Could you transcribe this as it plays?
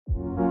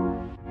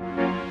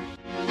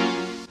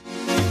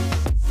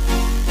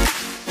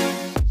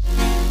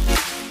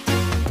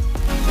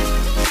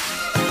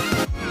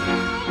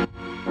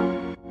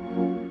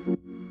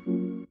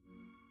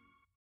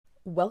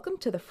Welcome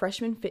to the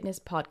Freshman Fitness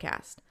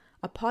Podcast,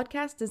 a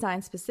podcast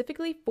designed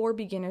specifically for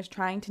beginners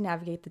trying to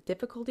navigate the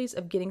difficulties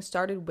of getting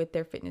started with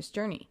their fitness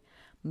journey.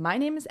 My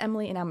name is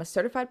Emily, and I'm a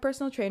certified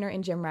personal trainer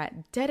and gym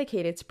rat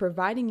dedicated to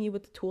providing you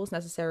with the tools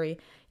necessary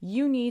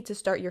you need to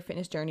start your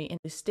fitness journey and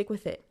to stick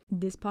with it.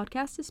 This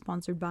podcast is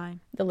sponsored by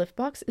The Lift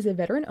Box is a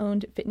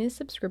veteran-owned fitness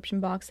subscription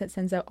box that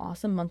sends out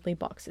awesome monthly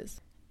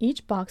boxes.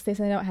 Each box they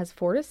send out has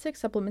 4 to 6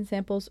 supplement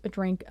samples, a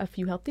drink, a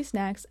few healthy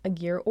snacks, a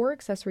gear or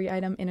accessory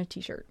item, and a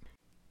t-shirt.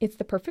 It's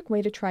the perfect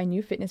way to try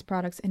new fitness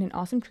products and an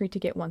awesome treat to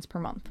get once per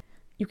month.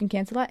 You can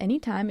cancel at any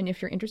time, and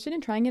if you're interested in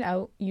trying it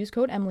out, use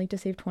code Emily to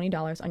save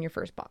 $20 on your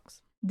first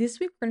box. This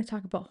week, we're going to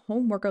talk about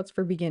home workouts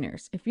for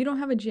beginners. If you don't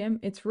have a gym,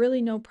 it's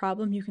really no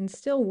problem. You can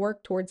still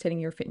work towards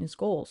hitting your fitness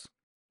goals.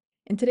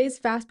 In today's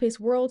fast-paced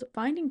world,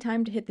 finding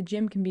time to hit the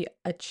gym can be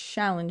a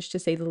challenge to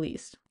say the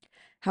least.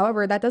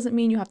 However, that doesn't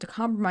mean you have to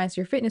compromise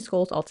your fitness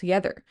goals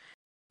altogether.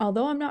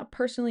 Although I'm not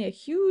personally a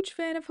huge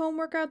fan of home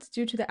workouts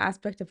due to the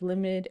aspect of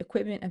limited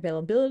equipment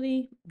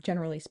availability,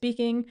 generally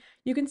speaking,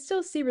 you can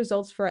still see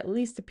results for at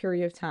least a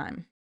period of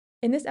time.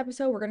 In this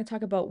episode, we're going to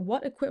talk about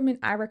what equipment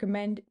I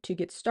recommend to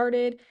get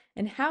started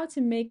and how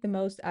to make the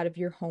most out of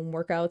your home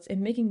workouts and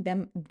making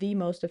them the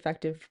most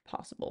effective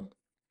possible.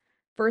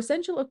 For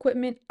essential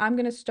equipment, I'm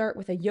going to start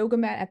with a yoga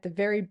mat at the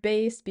very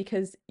base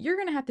because you're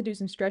going to have to do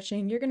some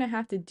stretching. You're going to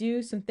have to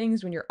do some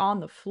things when you're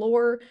on the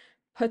floor,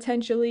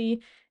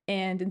 potentially.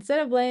 And instead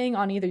of laying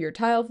on either your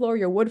tile floor,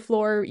 your wood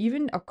floor,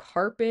 even a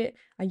carpet,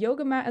 a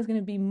yoga mat is going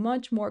to be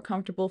much more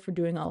comfortable for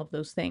doing all of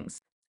those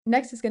things.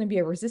 Next is going to be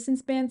a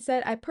resistance band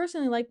set. I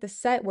personally like the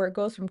set where it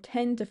goes from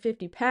 10 to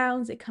 50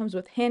 pounds. It comes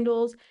with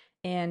handles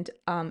and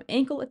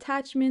ankle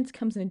attachments,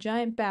 comes in a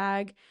giant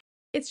bag.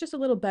 It's just a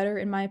little better,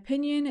 in my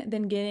opinion,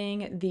 than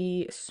getting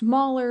the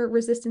smaller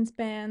resistance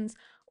bands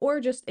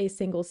or just a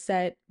single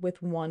set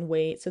with one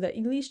weight so that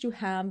at least you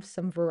have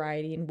some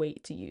variety in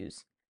weight to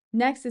use.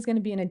 Next is going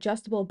to be an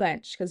adjustable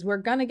bench because we're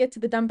going to get to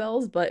the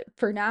dumbbells, but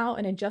for now,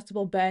 an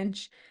adjustable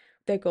bench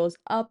that goes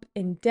up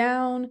and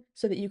down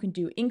so that you can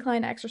do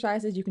incline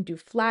exercises, you can do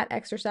flat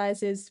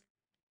exercises.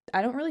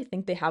 I don't really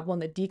think they have one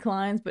that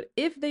declines, but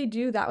if they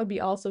do, that would be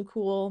also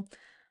cool.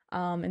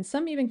 And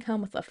some even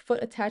come with a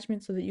foot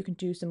attachment so that you can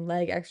do some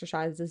leg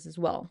exercises as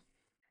well.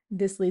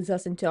 This leads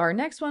us into our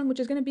next one, which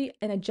is going to be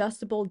an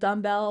adjustable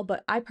dumbbell,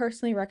 but I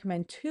personally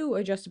recommend 2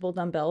 adjustable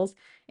dumbbells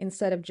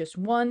instead of just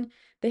one.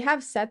 They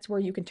have sets where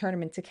you can turn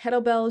them into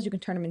kettlebells, you can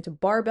turn them into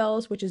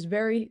barbells, which is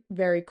very,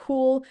 very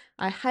cool.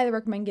 I highly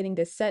recommend getting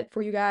this set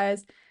for you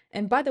guys.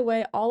 And by the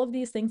way, all of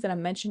these things that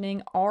I'm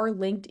mentioning are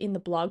linked in the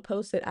blog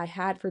post that I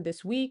had for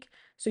this week.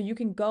 So you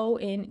can go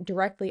in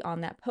directly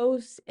on that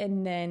post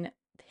and then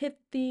hit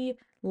the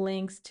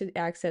links to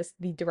access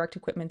the direct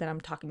equipment that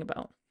I'm talking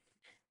about.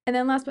 And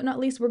then last but not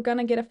least, we're going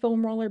to get a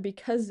foam roller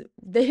because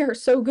they are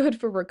so good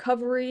for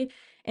recovery.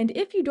 And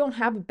if you don't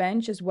have a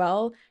bench as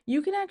well,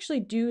 you can actually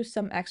do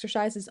some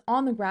exercises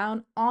on the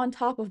ground on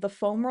top of the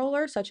foam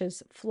roller, such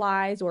as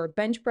flies or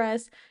bench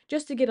press,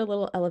 just to get a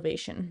little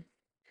elevation.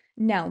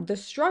 Now, the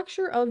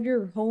structure of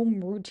your home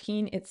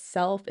routine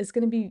itself is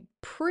going to be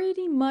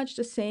pretty much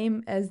the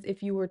same as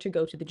if you were to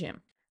go to the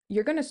gym.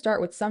 You're going to start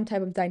with some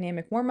type of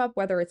dynamic warm-up,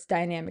 whether it's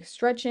dynamic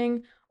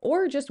stretching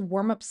or just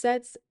warm-up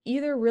sets.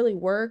 Either really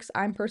works.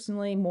 I'm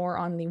personally more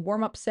on the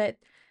warm-up set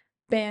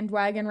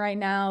bandwagon right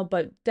now,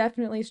 but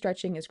definitely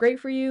stretching is great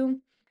for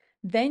you.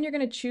 Then you're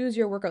going to choose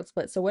your workout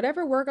split. So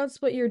whatever workout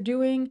split you're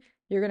doing,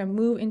 you're going to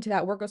move into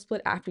that workout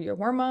split after your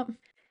warm-up.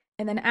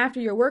 And then after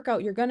your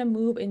workout, you're going to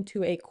move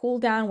into a cool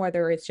down,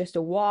 whether it's just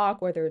a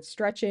walk, whether it's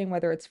stretching,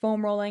 whether it's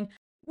foam rolling,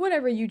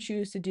 whatever you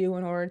choose to do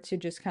in order to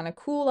just kind of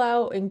cool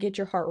out and get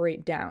your heart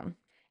rate down.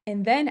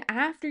 And then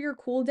after your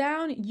cool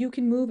down, you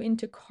can move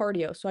into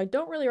cardio. So I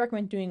don't really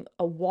recommend doing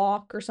a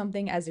walk or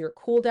something as your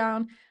cool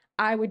down.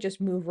 I would just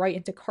move right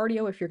into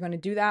cardio if you're going to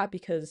do that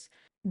because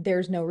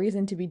there's no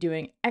reason to be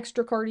doing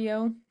extra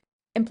cardio.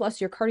 And plus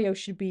your cardio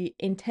should be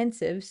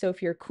intensive. So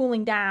if you're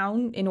cooling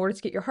down in order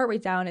to get your heart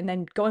rate down and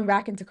then going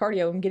back into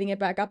cardio and getting it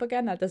back up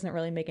again, that doesn't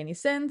really make any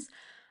sense.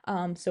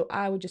 So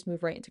I would just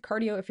move right into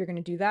cardio if you're going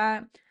to do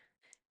that.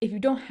 If you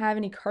don't have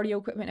any cardio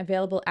equipment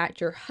available at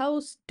your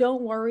house,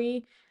 don't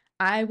worry.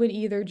 I would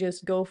either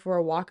just go for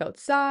a walk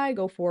outside,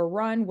 go for a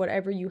run,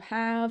 whatever you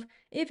have.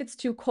 If it's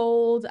too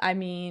cold,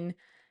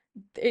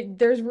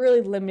 there's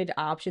really limited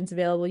options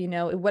available,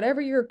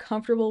 whatever you're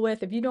comfortable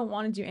with. If you don't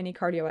want to do any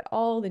cardio at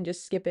all, then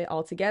just skip it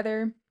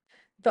altogether.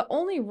 The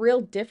only real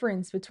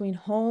difference between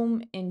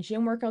home and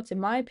gym workouts, in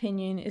my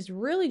opinion, is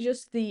really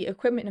just the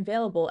equipment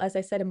available. As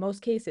I said, in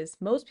most cases,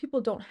 most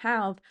people don't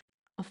have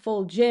a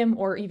full gym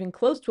or even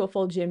close to a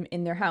full gym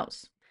in their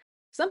house.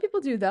 Some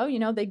people do though,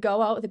 they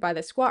go out, they buy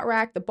the squat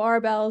rack, the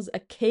barbells, a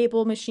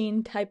cable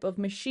machine type of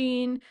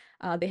machine.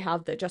 They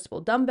have the adjustable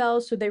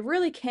dumbbells, so they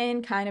really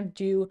can kind of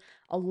do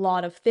a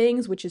lot of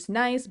things, which is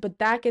nice, but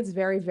that gets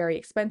very, very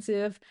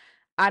expensive.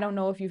 I don't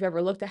know if you've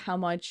ever looked at how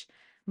much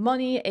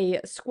money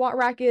a squat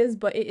rack is,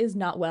 but it is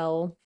not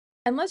well.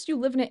 Unless you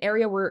live in an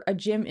area where a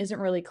gym isn't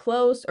really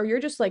close or you're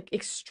just like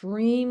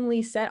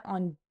extremely set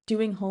on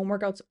doing home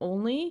workouts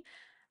only,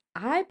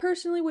 I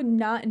personally would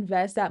not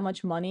invest that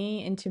much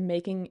money into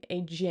making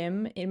a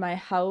gym in my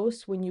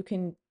house when you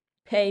can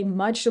pay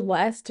much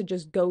less to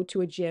just go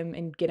to a gym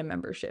and get a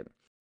membership.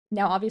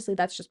 Now, obviously,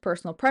 that's just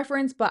personal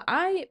preference, but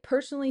I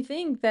personally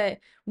think that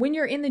when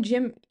you're in the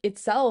gym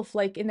itself,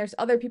 like, and there's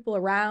other people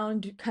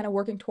around kind of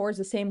working towards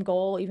the same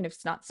goal, even if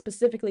it's not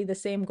specifically the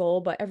same goal,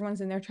 but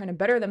everyone's in there trying to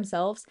better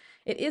themselves,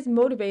 it is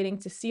motivating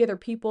to see other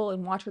people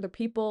and watch other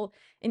people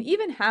and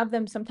even have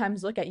them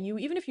sometimes look at you,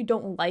 even if you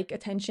don't like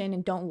attention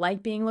and don't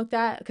like being looked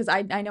at, because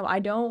I know I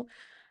don't.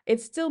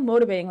 It's still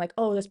motivating, like,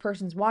 oh, this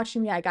person's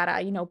watching me. I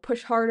gotta,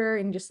 push harder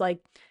and just like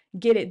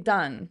get it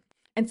done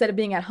instead of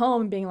being at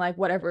home and being like,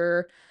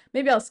 whatever,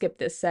 maybe I'll skip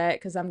this set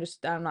because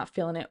I'm not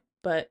feeling it.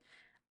 But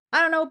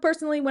I don't know,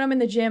 personally, when I'm in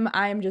the gym,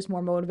 I am just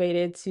more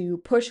motivated to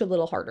push a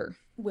little harder.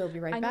 We'll be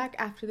right back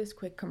after this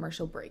quick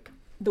commercial break.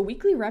 The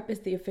Weekly Rep is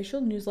the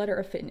official newsletter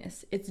of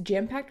fitness. It's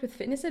jam-packed with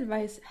fitness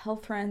advice,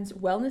 health trends,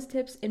 wellness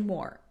tips, and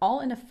more,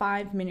 all in a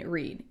 5-minute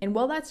read. And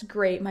while that's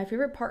great, my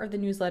favorite part of the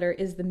newsletter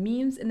is the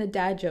memes and the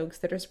dad jokes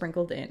that are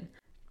sprinkled in.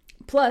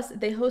 Plus,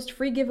 they host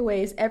free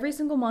giveaways every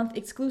single month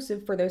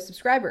exclusive for their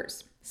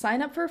subscribers.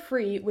 Sign up for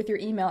free with your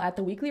email at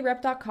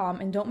theweeklyrep.com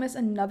and don't miss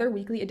another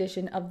weekly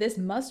edition of this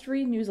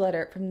must-read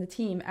newsletter from the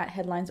team at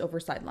Headlines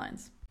Over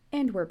Sidelines.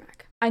 And we're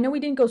back. I know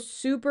we didn't go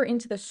super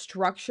into the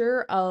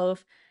structure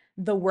of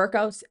the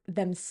workouts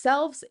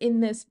themselves in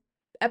this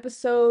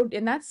episode,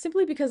 and that's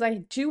simply because I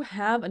do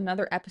have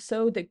another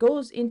episode that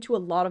goes into a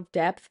lot of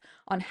depth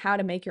on how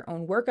to make your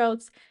own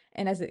workouts.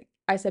 And as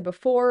I said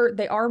before,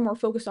 they are more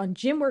focused on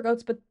gym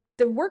workouts, but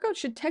the workout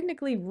should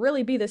technically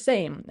really be the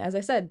same. As I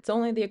said, it's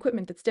only the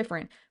equipment that's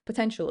different,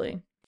 potentially.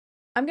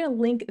 I'm going to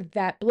link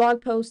that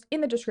blog post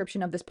in the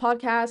description of this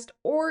podcast,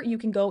 or you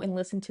can go and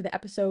listen to the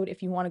episode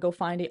if you want to go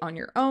find it on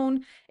your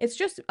own. It's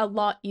just a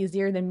lot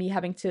easier than me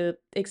having to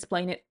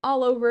explain it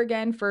all over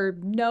again for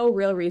no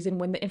real reason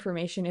when the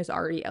information is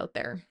already out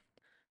there.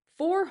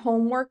 For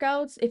home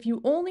workouts, if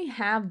you only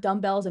have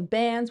dumbbells and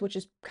bands, which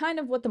is kind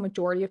of what the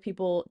majority of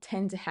people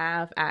tend to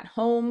have at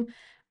home,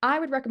 I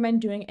would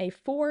recommend doing a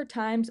 4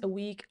 times a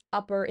week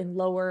upper and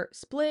lower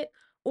split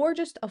or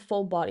just a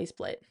full body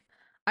split.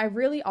 I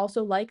really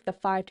also like the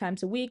 5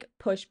 times a week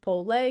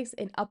push-pull legs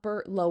and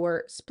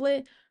upper-lower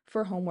split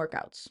for home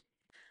workouts.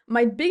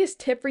 My biggest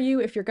tip for you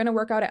if you're going to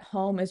work out at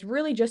home is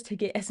really just to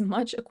get as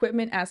much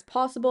equipment as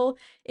possible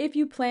if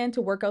you plan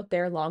to work out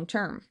there long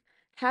term.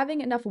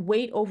 Having enough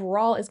weight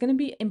overall is going to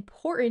be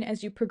important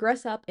as you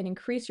progress up and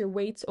increase your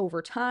weights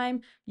over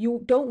time.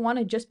 You don't want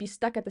to just be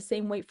stuck at the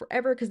same weight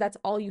forever because that's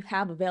all you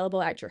have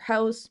available at your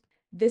house.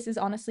 This is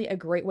honestly a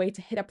great way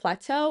to hit a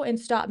plateau and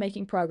stop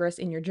making progress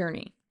in your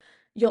journey.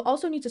 You'll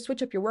also need to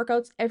switch up your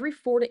workouts every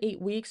 4 to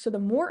 8 weeks, so the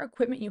more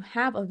equipment you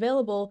have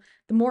available,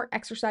 the more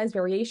exercise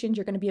variations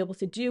you're going to be able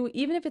to do.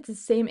 Even if it's the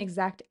same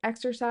exact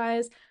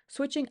exercise,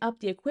 switching up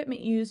the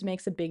equipment used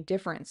makes a big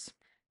difference.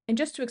 And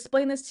just to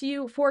explain this to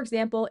you, for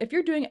example, if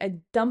you're doing a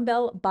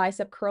dumbbell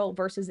bicep curl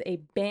versus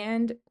a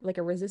band, like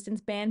a resistance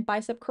band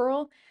bicep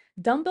curl,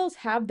 dumbbells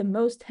have the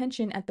most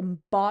tension at the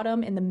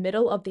bottom and the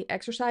middle of the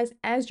exercise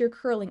as you're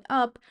curling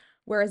up,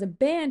 whereas a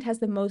band has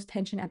the most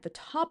tension at the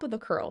top of the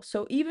curl.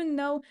 So even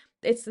though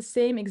it's the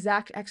same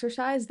exact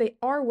exercise, they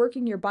are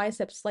working your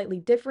biceps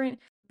slightly different,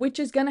 which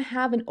is going to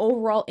have an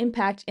overall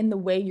impact in the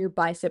way your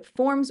bicep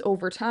forms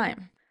over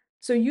time.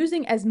 So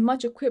using as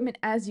much equipment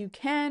as you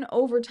can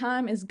over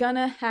time is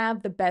gonna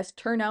have the best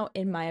turnout,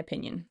 in my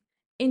opinion,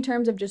 in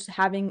terms of just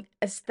having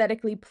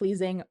aesthetically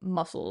pleasing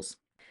muscles.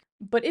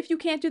 But if you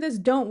can't do this,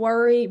 don't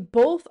worry.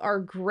 Both are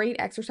great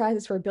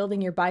exercises for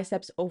building your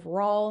biceps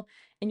overall,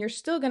 and you're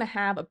still gonna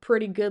have a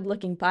pretty good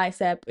looking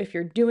bicep if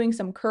you're doing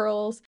some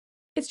curls.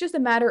 It's just a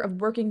matter of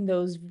working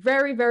those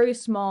very, very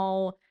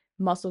small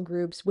muscle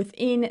groups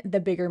within the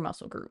bigger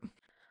muscle group.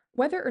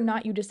 Whether or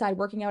not you decide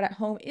working out at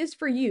home is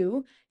for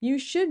you, you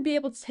should be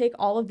able to take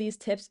all of these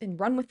tips and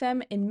run with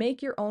them and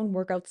make your own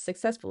workouts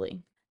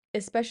successfully.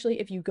 Especially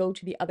if you go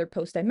to the other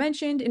post I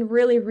mentioned and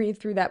really read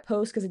through that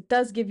post because it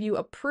does give you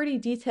a pretty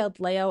detailed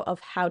layout of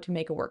how to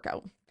make a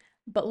workout.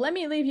 But let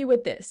me leave you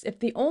with this. If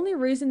the only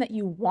reason that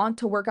you want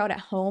to work out at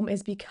home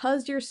is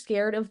because you're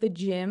scared of the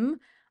gym,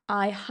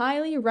 I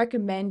highly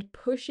recommend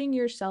pushing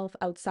yourself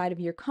outside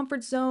of your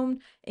comfort zone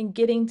and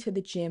getting to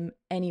the gym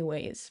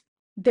anyways.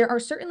 There are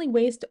certainly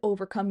ways to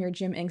overcome your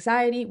gym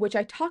anxiety, which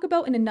I talk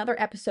about in another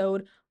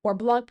episode or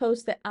blog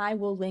post that I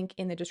will link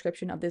in the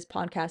description of this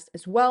podcast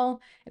as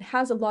well. It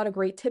has a lot of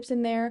great tips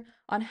in there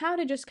on how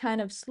to just kind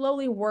of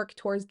slowly work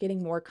towards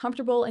getting more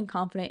comfortable and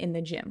confident in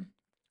the gym.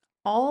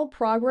 All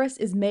progress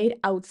is made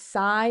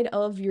outside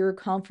of your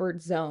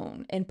comfort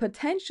zone and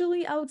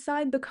potentially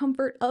outside the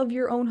comfort of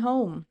your own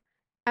home.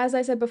 As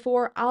I said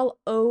before, I'll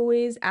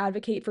always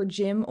advocate for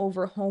gym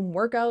over home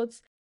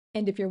workouts.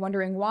 And if you're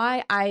wondering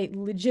why, I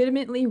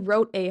legitimately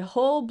wrote a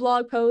whole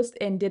blog post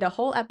and did a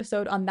whole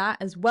episode on that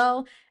as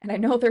well. And I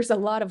know there's a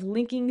lot of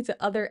linking to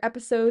other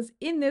episodes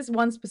in this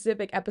one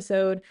specific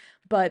episode,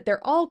 but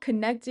they're all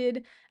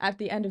connected at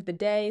the end of the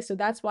day. So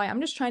that's why I'm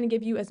just trying to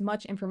give you as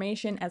much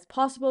information as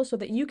possible so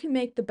that you can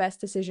make the best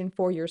decision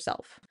for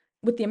yourself.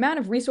 With the amount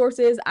of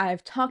resources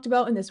I've talked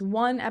about in this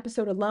one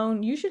episode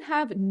alone, you should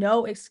have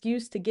no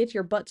excuse to get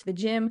your butt to the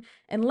gym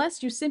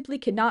unless you simply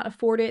cannot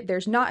afford it,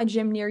 there's not a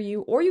gym near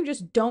you, or you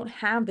just don't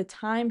have the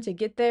time to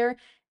get there.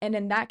 And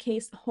in that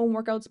case, home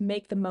workouts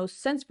make the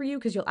most sense for you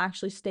because you'll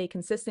actually stay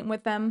consistent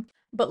with them.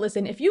 But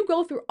listen, if you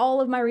go through all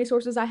of my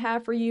resources I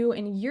have for you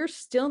and you're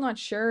still not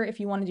sure if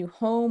you want to do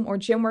home or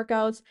gym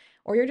workouts,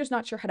 or you're just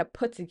not sure how to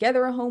put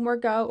together a home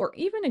workout or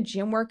even a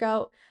gym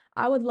workout,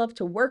 I would love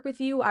to work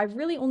with you. I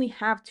really only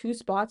have 2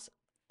 spots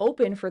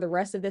open for the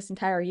rest of this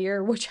entire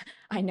year, which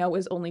I know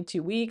is only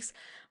 2 weeks.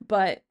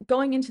 But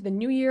going into the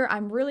new year,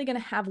 I'm really going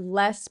to have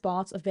less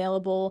spots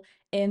available,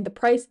 and the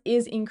price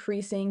is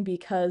increasing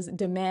because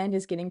demand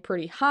is getting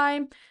pretty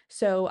high.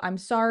 So I'm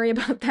sorry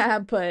about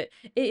that, but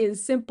it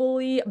is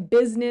simply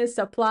business,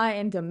 supply,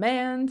 and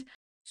demand.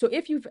 So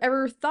if you've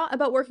ever thought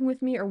about working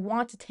with me or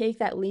want to take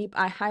that leap,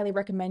 I highly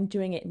recommend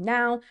doing it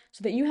now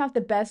so that you have the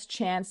best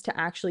chance to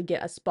actually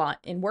get a spot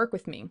and work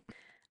with me.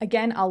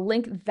 Again, I'll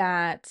link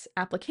that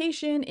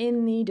application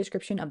in the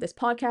description of this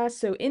podcast.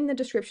 So in the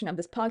description of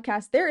this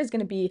podcast, there is going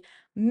to be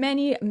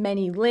many,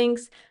 many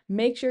links.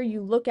 Make sure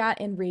you look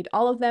at and read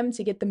all of them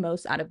to get the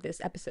most out of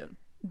this episode.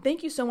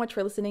 Thank you so much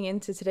for listening in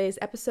to today's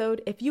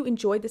episode. If you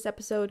enjoyed this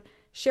episode,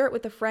 share it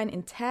with a friend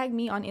and tag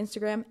me on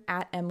Instagram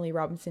at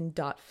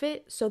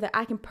emilyrobinson.fit so that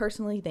I can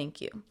personally thank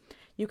you.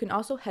 You can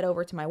also head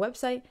over to my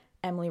website,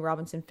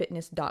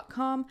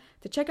 emilyrobinsonfitness.com,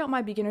 to check out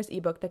my beginner's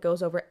ebook that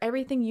goes over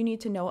everything you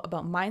need to know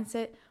about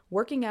mindset,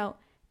 working out,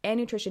 and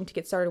nutrition to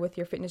get started with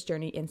your fitness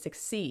journey and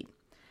succeed.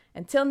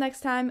 Until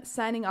next time,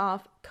 signing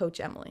off, Coach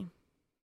Emily.